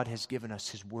 God has given us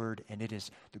his word, and it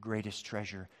is the greatest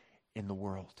treasure in the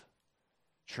world.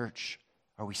 Church,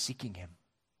 are we seeking him?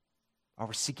 Are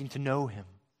we seeking to know him?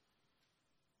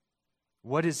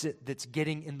 What is it that's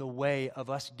getting in the way of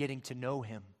us getting to know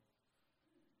him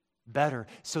better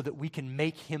so that we can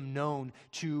make him known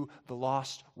to the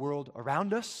lost world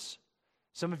around us?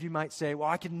 Some of you might say, well,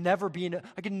 I can never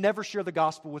share the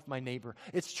gospel with my neighbor.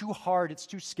 It's too hard, it's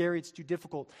too scary, it's too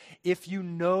difficult. If you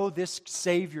know this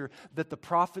Savior that the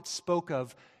prophets spoke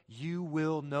of, you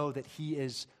will know that he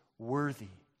is worthy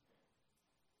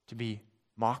to be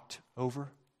mocked over,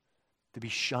 to be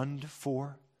shunned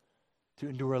for, to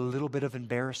endure a little bit of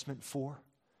embarrassment for.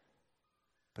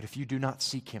 But if you do not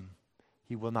seek him,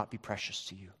 he will not be precious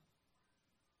to you.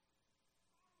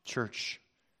 Church,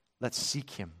 let's seek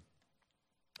him.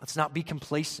 Let's not be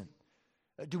complacent.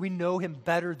 Do we know him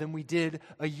better than we did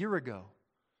a year ago?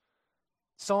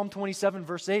 Psalm 27,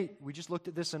 verse 8, we just looked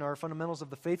at this in our Fundamentals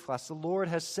of the Faith class. The Lord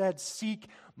has said, seek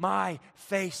my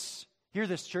face. Hear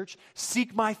this, church.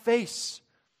 Seek my face.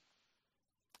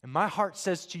 And my heart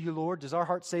says to you, Lord, does our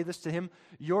heart say this to him?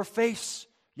 Your face,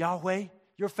 Yahweh,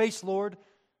 your face, Lord,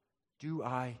 do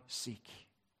I seek.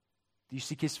 Do you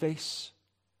seek his face?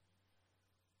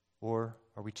 Or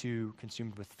are we too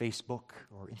consumed with Facebook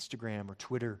or Instagram or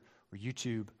Twitter or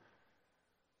YouTube?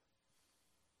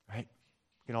 Right?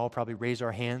 We can all probably raise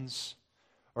our hands.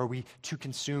 Or are we too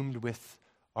consumed with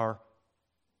our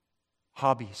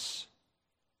hobbies,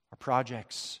 our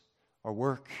projects, our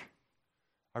work?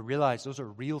 I realize those are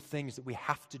real things that we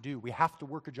have to do. We have to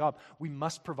work a job. We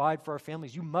must provide for our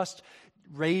families. You must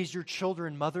raise your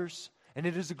children, mothers, and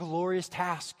it is a glorious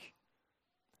task.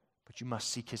 But you must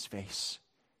seek his face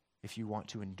if you want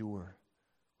to endure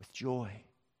with joy.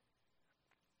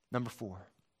 Number 4,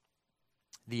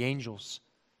 the angels.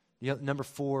 The number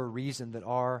 4 reason that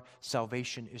our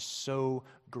salvation is so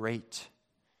great.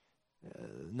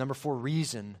 Number 4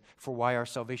 reason for why our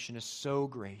salvation is so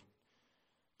great.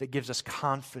 that gives us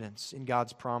confidence in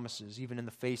God's promises, even in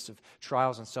the face of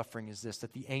trials and suffering, is this,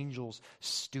 that the angels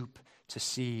stoop to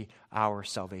see our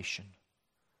salvation.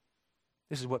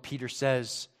 This is what Peter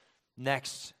says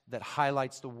next that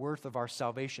highlights the worth of our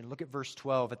salvation. Look at verse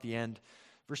 12 at the end.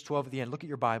 Verse 12 at the end. Look at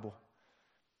your Bible.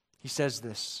 He says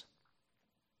this.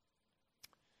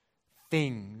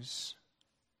 Things,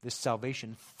 this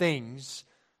salvation, things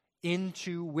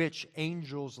into which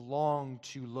angels long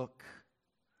to look.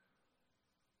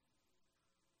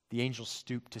 The angels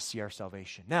stoop to see our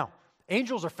salvation. Now,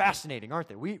 angels are fascinating, aren't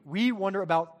they? We wonder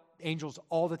about angels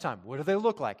all the time. What do they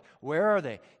look like? Where are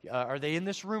they? Are they in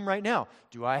this room right now?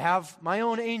 Do I have my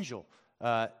own angel?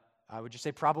 I would just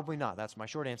say probably not. That's my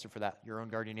short answer for that. Your own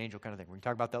guardian angel kind of thing. We can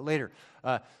talk about that later.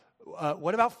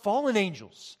 What about fallen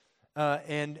angels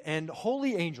and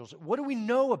holy angels? What do we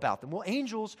know about them? Well,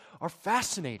 angels are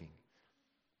fascinating.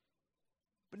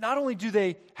 But not only do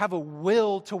they have a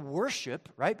will to worship,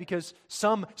 right? Because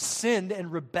some sinned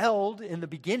and rebelled in the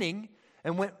beginning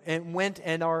and went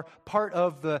and are part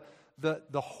of the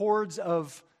hordes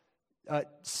of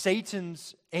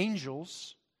Satan's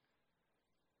angels.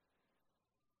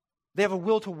 They have a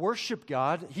will to worship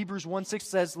God. Hebrews 1:6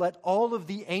 says, let all of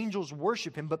the angels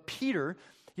worship him. But Peter,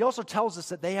 he also tells us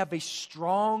that they have a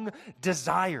strong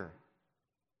desire.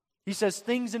 He says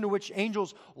things into which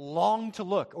angels long to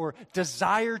look or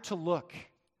desire to look.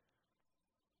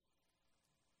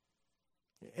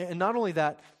 And not only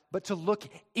that, but to look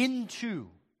into,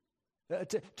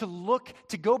 to look,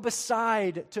 to go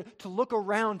beside, to look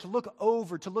around, to look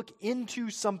over, to look into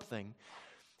something.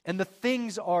 And the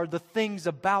things are the things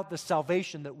about the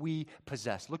salvation that we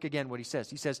possess. Look again what he says.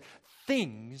 He says,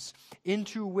 things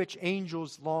into which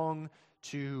angels long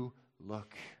to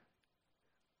look.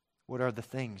 What are the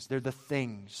things? They're the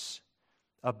things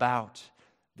about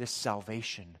this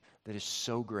salvation that is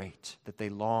so great that they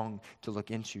long to look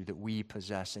into, that we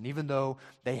possess. And even though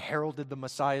they heralded the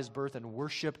Messiah's birth and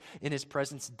worship in his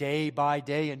presence day by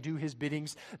day and do his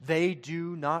biddings, they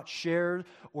do not share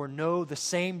or know the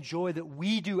same joy that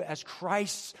we do as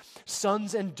Christ's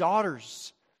sons and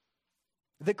daughters.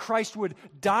 That Christ would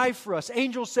die for us.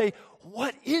 Angels say,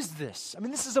 what is this? I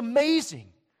mean, this is amazing.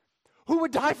 Who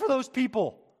would die for those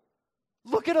people?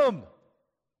 Look at them.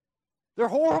 They're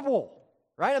horrible.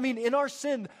 Right? I mean, in our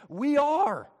sin, we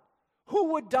are.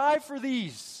 Who would die for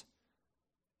these?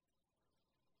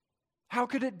 How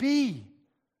could it be?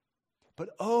 But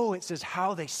it says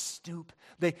how they stoop.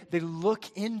 They look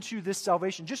into this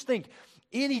salvation. Just think,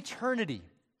 in eternity,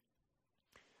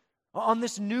 on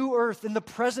this new earth, in the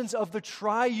presence of the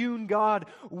triune God,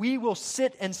 we will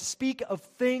sit and speak of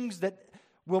things that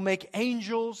will make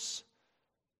angels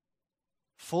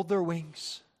fold their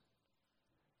wings.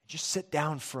 Just sit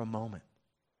down for a moment.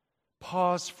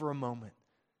 Pause for a moment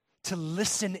to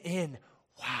listen in.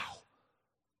 Wow,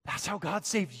 that's how God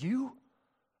saved you?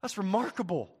 That's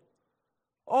remarkable.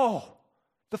 Oh,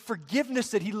 the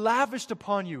forgiveness that he lavished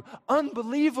upon you.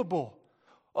 Unbelievable.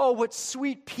 Oh, what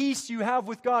sweet peace you have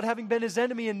with God, having been his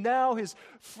enemy and now his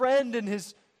friend and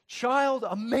his child.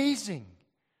 Amazing.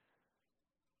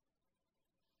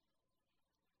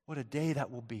 What a day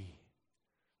that will be.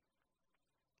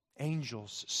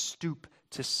 Angels stoop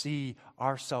to see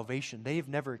our salvation. They have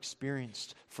never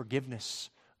experienced forgiveness,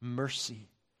 mercy,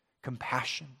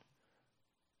 compassion,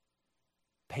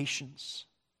 patience.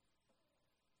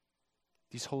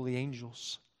 These holy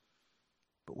angels.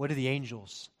 But what do the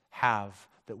angels have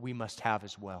that we must have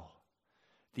as well?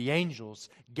 The angels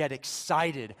get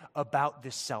excited about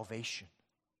this salvation.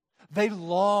 They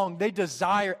long, they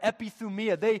desire,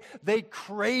 epithumia, they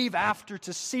crave after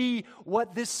to see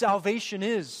what this salvation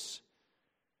is.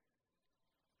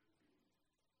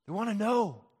 They want to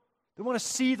know. They want to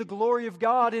see the glory of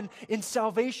God in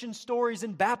salvation stories,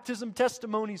 in baptism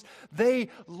testimonies. They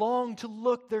long to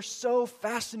look. They're so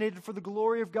fascinated for the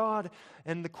glory of God.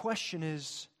 And the question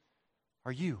is,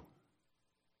 are you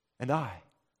and I?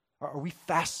 Are we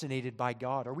fascinated by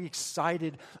God? Are we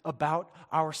excited about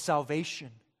our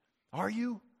salvation? Are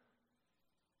you?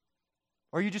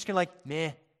 Or are you just kind of like,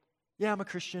 meh, yeah, I'm a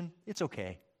Christian, it's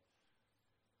okay?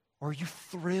 Or are you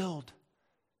thrilled?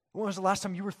 When was the last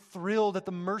time you were thrilled at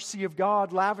the mercy of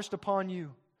God lavished upon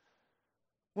you?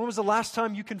 When was the last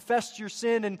time you confessed your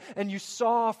sin and you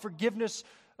saw forgiveness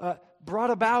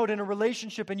brought about in a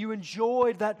relationship and you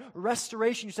enjoyed that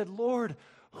restoration? You said, Lord,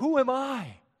 who am I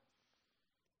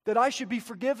that I should be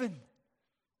forgiven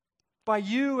by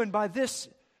you and by this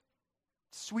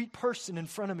sweet person in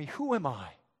front of me? Who am I?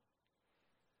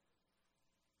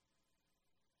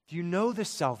 Do you know this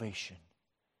salvation?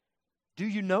 Do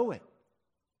you know it?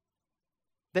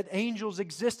 that angels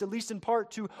exist, at least in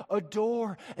part, to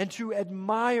adore and to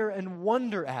admire and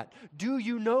wonder at. Do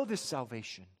you know this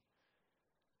salvation?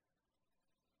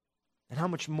 And how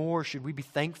much more should we be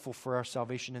thankful for our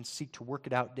salvation and seek to work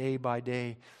it out day by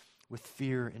day with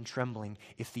fear and trembling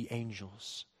if the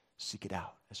angels seek it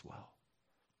out as well?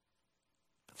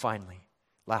 Finally,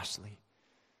 lastly,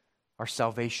 our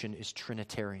salvation is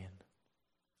Trinitarian.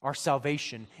 Our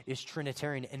salvation is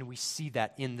Trinitarian, and we see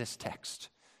that in this text,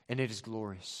 and it is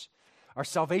glorious. Our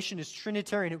salvation is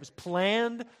Trinitarian. It was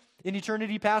planned in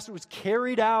eternity past. It was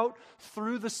carried out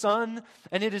through the Son,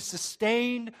 and it is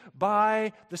sustained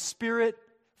by the Spirit,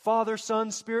 Father,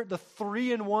 Son, Spirit. The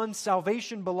three-in-one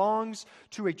salvation belongs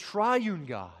to a triune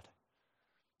God.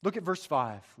 Look at verse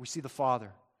 5. We see the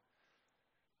Father.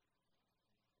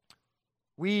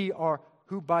 We are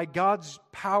who by God's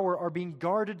power are being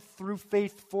guarded through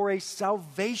faith for a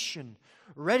salvation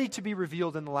ready to be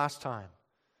revealed in the last time.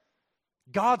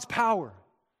 God's power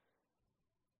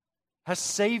has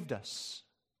saved us.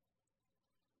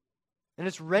 And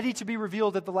it's ready to be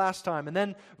revealed at the last time. And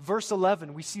then verse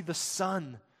 11, we see the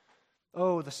Son.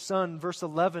 Oh, the Son. Verse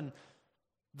 11,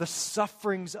 the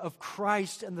sufferings of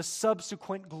Christ and the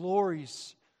subsequent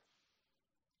glories.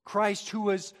 Christ who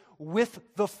was with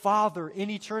the Father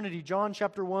in eternity. John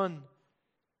chapter 1.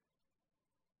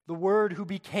 The Word who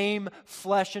became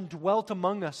flesh and dwelt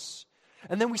among us.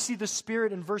 And then we see the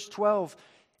Spirit in verse 12.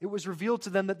 It was revealed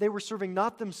to them that they were serving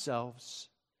not themselves.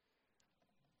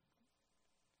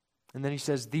 And then he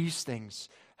says, these things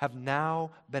have now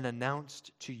been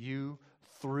announced to you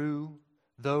through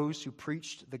those who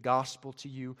preached the gospel to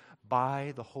you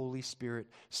by the Holy Spirit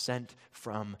sent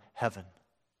from heaven.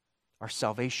 Our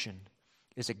salvation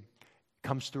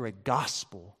comes through a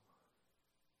gospel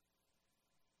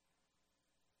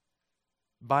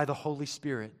by the Holy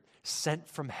Spirit sent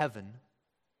from heaven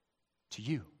to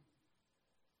you.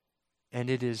 And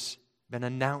it has been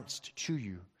announced to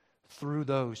you through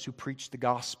those who preach the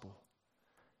gospel.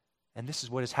 And this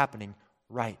is what is happening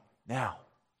right now.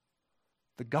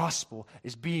 The gospel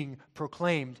is being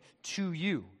proclaimed to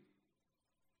you.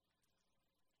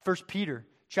 1 Peter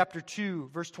chapter 2,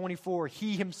 verse 24,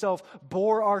 He Himself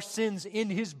bore our sins in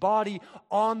His body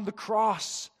on the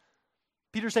cross.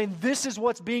 Peter's saying, this is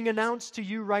what's being announced to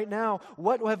you right now.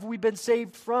 What have we been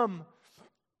saved from?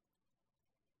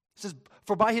 It says,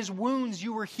 for by His wounds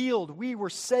you were healed. We were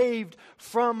saved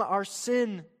from our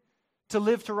sin to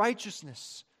live to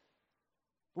righteousness.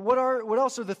 But what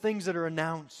else are the things that are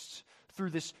announced through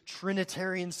this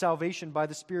Trinitarian salvation by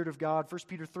the Spirit of God? 1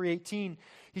 Peter 3:18,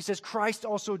 he says, Christ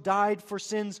also died for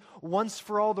sins once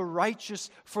for all, the righteous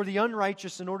for the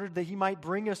unrighteous, in order that He might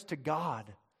bring us to God.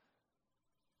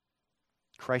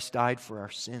 Christ died for our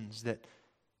sins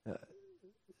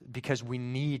because we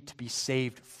need to be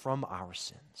saved from our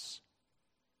sins.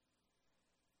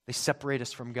 They separate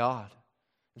us from God.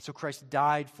 And so Christ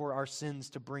died for our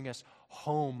sins to bring us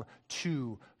home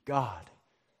to God.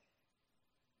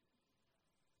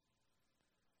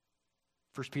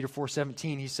 1 Peter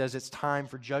 4:17, he says it's time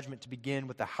for judgment to begin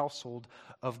with the household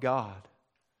of God.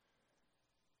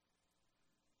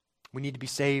 We need to be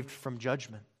saved from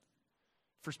judgment.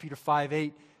 1 Peter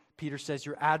 5:8, Peter says,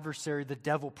 your adversary, the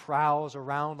devil, prowls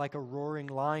around like a roaring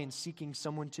lion seeking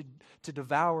someone to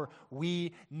devour.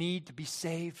 We need to be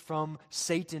saved from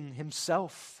Satan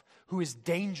himself, who is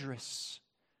dangerous.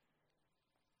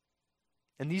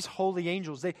 And these holy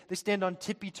angels, they stand on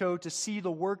tippy-toe to see the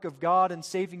work of God in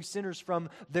saving sinners from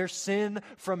their sin,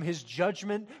 from His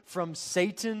judgment, from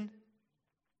Satan.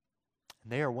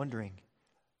 And they are wondering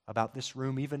about this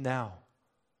room even now.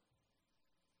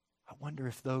 I wonder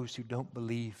if those who don't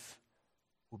believe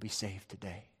will be saved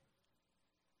today.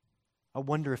 I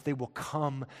wonder if they will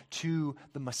come to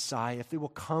the Messiah, if they will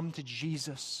come to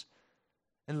Jesus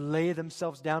and lay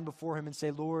themselves down before Him and say,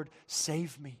 Lord,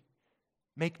 save me.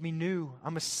 Make me new.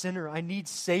 I'm a sinner. I need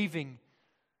saving.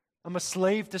 I'm a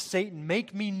slave to Satan.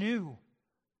 Make me new.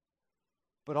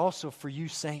 But also for you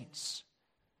saints,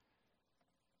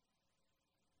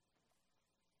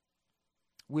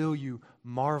 will you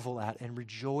marvel at and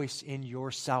rejoice in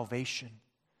your salvation?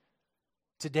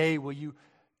 Today, will you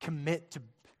commit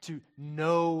to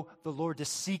know the Lord, to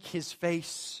seek His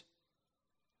face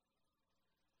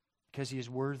because He is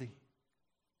worthy?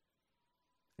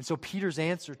 And so Peter's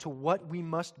answer to what we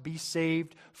must be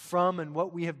saved from and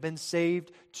what we have been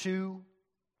saved to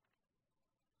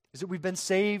is that we've been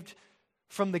saved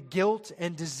from the guilt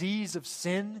and disease of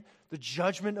sin, the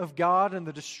judgment of God and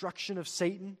the destruction of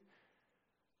Satan.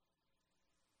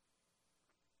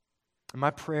 And my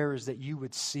prayer is that you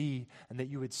would see and that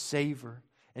you would savor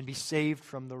and be saved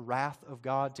from the wrath of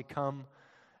God to come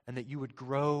and that you would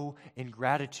grow in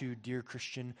gratitude, dear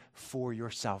Christian, for your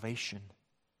salvation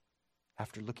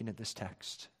after looking at this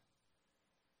text.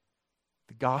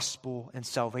 The gospel and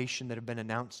salvation that have been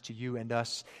announced to you and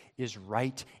us is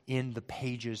right in the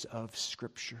pages of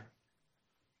Scripture.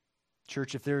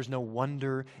 Church, if there is no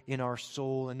wonder in our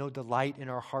soul and no delight in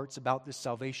our hearts about this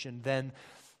salvation, then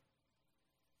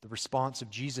the response of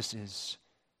Jesus is,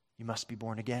 you must be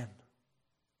born again.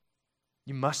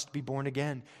 You must be born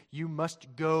again. You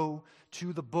must go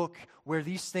to the book where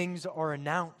these things are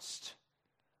announced.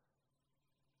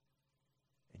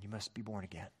 And you must be born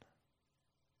again.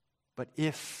 But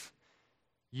if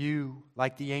you,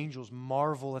 like the angels,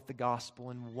 marvel at the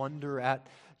gospel and wonder at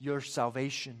your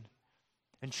salvation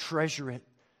and treasure it,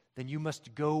 then you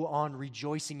must go on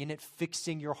rejoicing in it,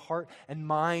 fixing your heart and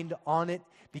mind on it,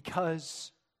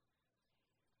 because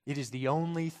it is the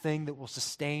only thing that will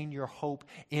sustain your hope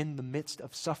in the midst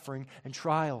of suffering and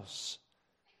trials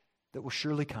that will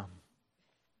surely come,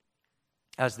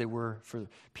 as they were for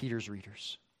Peter's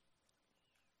readers.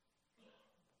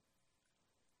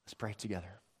 Let's pray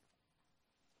together.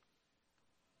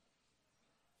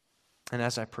 And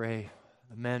as I pray,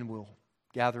 the men will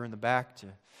gather in the back to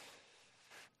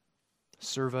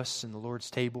serve us in the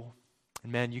Lord's table.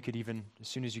 And men, you could even, as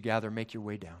soon as you gather, make your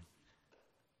way down.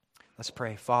 Let's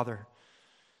pray. Father,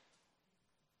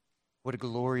 what a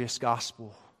glorious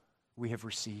gospel we have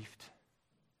received.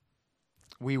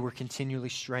 We were continually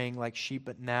straying like sheep,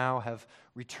 but now have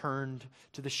returned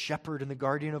to the shepherd and the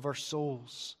guardian of our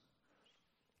souls.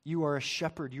 You are a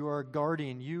shepherd. You are a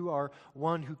guardian. You are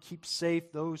one who keeps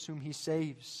safe those whom He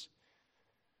saves.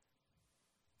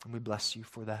 And we bless You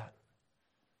for that.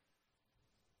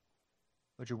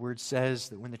 Lord, Your word says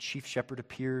that when the chief shepherd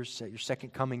appears at Your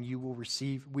second coming,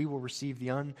 we will receive the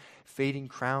unfading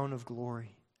crown of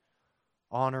glory.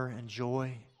 Honor and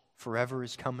joy forever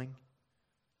is coming.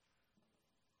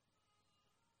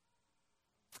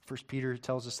 1 Peter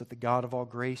tells us that the God of all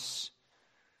grace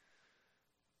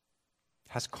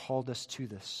has called us to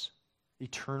this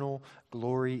eternal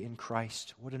glory in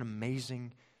Christ. What an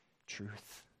amazing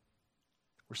truth.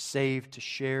 We're saved to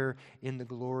share in the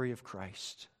glory of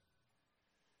Christ.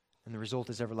 And the result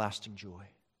is everlasting joy.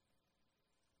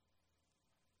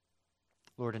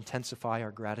 Lord, intensify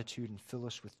our gratitude and fill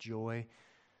us with joy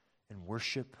and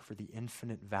worship for the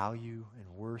infinite value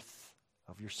and worth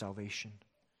of Your salvation.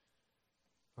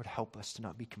 Lord, help us to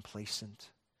not be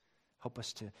complacent. Help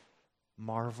us to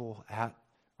marvel at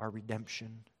our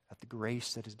redemption, at the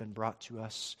grace that has been brought to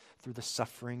us through the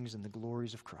sufferings and the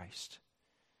glories of Christ.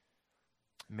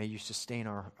 May You sustain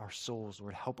our souls,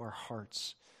 Lord. Help our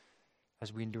hearts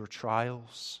as we endure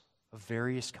trials of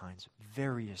various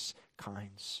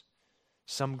kinds.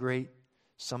 Some great,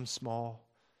 some small,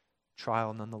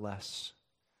 trial nonetheless.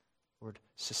 Lord,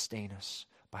 sustain us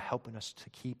by helping us to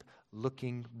keep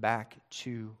looking back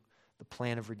to the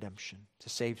plan of redemption, to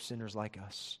save sinners like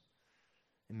us.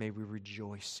 And may we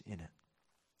rejoice in it.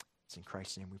 It's in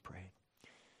Christ's name we pray.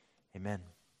 Amen.